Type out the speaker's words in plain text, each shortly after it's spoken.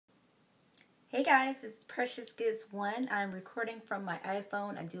Hey guys, it's Precious Goods 1. I'm recording from my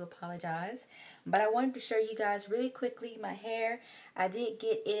iPhone. I do apologize. But I wanted to show you guys really quickly my hair. I did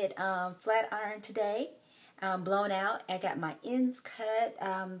get it flat ironed today, blown out. I got my ends cut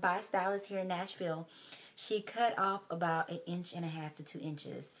by a stylist here in Nashville. She cut off about 1.5 inches to 2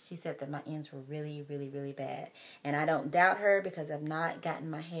 inches. She said that my ends were really bad. And I don't doubt her because I've not gotten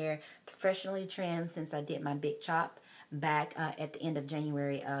my hair professionally trimmed since I did my big chop back at the end of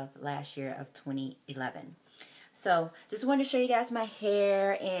January of last year of 2011. So just wanted to show you guys my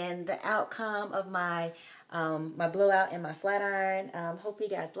hair and the outcome of my my blowout and my flat iron. Hope you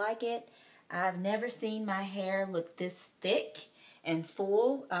guys like it. I've never seen my hair look this thick and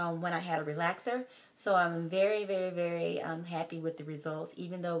full when I had a relaxer. So I'm very happy with the results.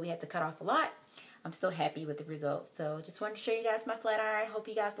 Even though we had to cut off a lot, I'm still happy with the results. So just wanted to show you guys my flat iron. Hope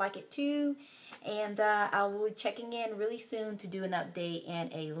you guys like it too. And I will be checking in really soon to do an update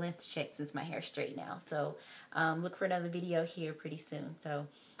and a length check since my hair's straight now. So look for another video here pretty soon. So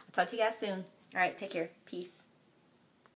I'll talk to you guys soon. All right, take care. Peace.